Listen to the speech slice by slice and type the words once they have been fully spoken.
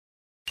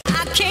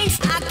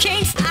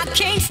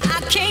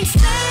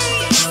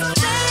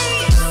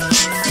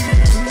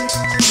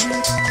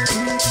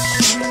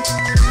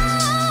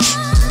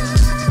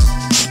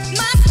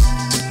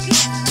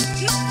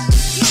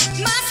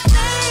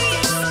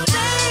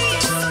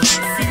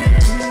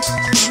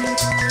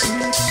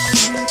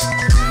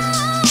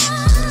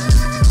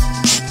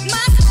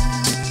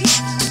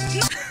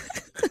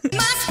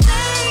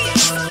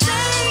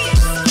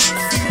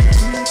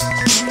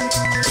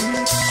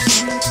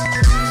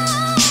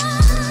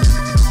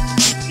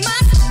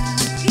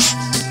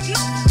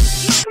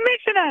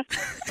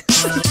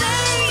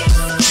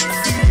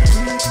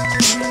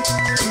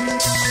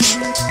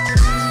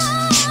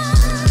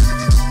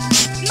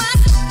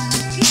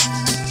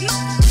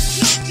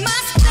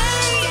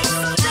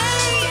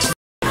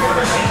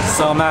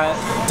So I'm at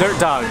Dirt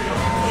Dog,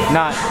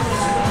 not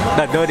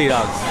the Dirty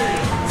Dog.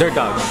 Dirt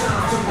Dog.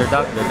 Dirt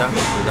Dog, Dirt Dog,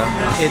 Dirt Dog.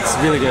 It's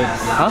really good.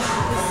 Huh?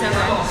 So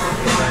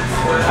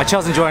good.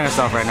 Chel's enjoying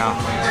herself right now.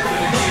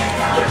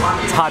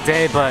 It's a hot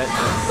day, but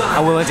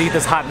I'm willing to eat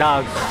this hot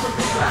dog.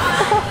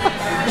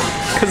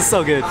 Cause it's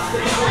so good.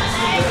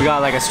 We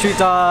got like a street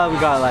dog, we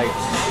got like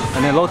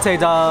an elote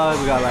dog,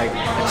 we got like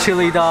a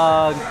chili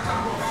dog,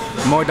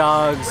 more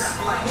dogs.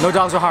 No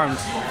dogs were harmed.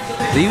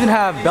 They even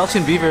have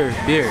Belgian beaver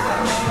beer,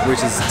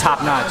 which is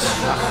top notch.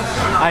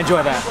 I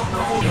enjoy that.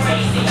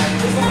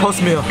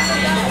 Post meal.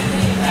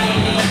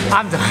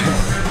 I'm done.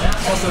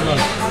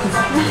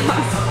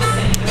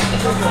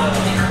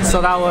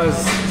 So that was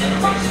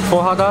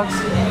 4 hot dogs?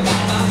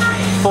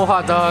 4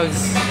 hot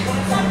dogs,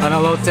 an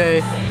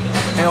elote,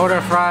 an order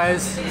of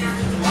fries,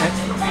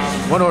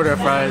 1 order of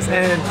fries,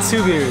 and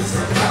 2 beers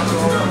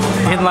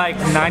in like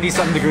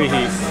 90-something degree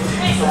heat.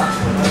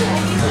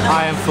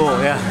 I am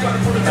full, yeah.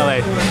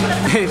 LA.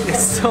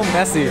 It's so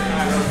messy.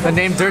 The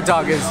name Dirt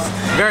Dog is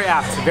very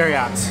apt, very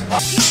apt.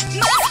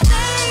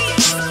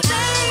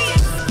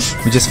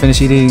 We just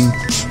finished eating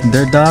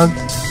Dirt Dog,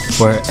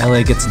 where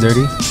LA gets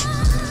dirty.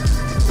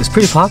 It was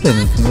pretty poppin'.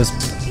 It was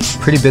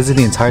pretty busy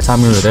the entire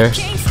time we were there.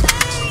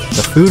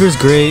 The food was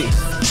great.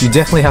 You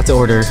definitely have to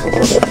order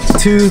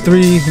 2,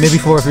 3, maybe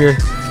 4 if you're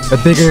a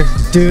bigger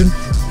dude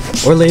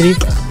or lady.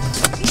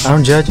 I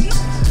don't judge.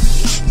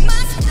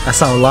 I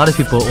saw a lot of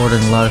people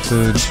ordering a lot of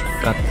food.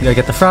 You gotta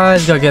get the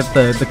fries, you gotta get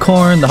the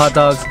corn, the hot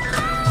dogs,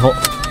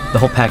 the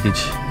whole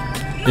package.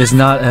 It's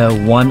not a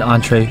one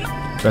entree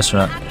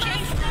restaurant.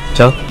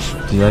 Chel,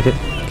 do you like it?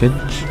 Good?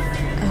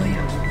 Oh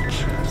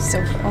yeah,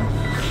 so cool.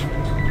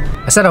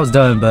 I said I was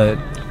done, but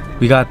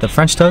we got the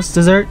French toast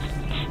dessert.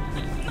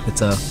 It's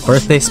a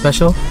birthday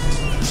special.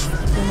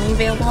 Only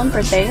available on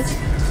birthdays.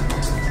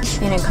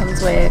 And it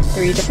comes with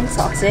 3 different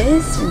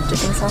sauces,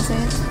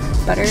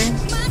 butter,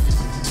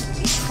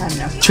 I don't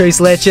know. Tres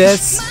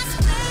leches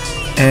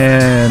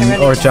and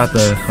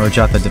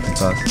horchata dipping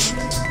sauce.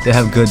 They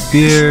have good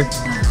beer.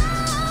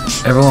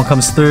 Everyone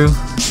comes through.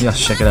 You have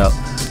to check it out.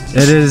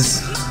 It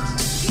is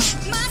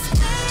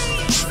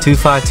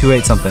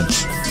 2528 something.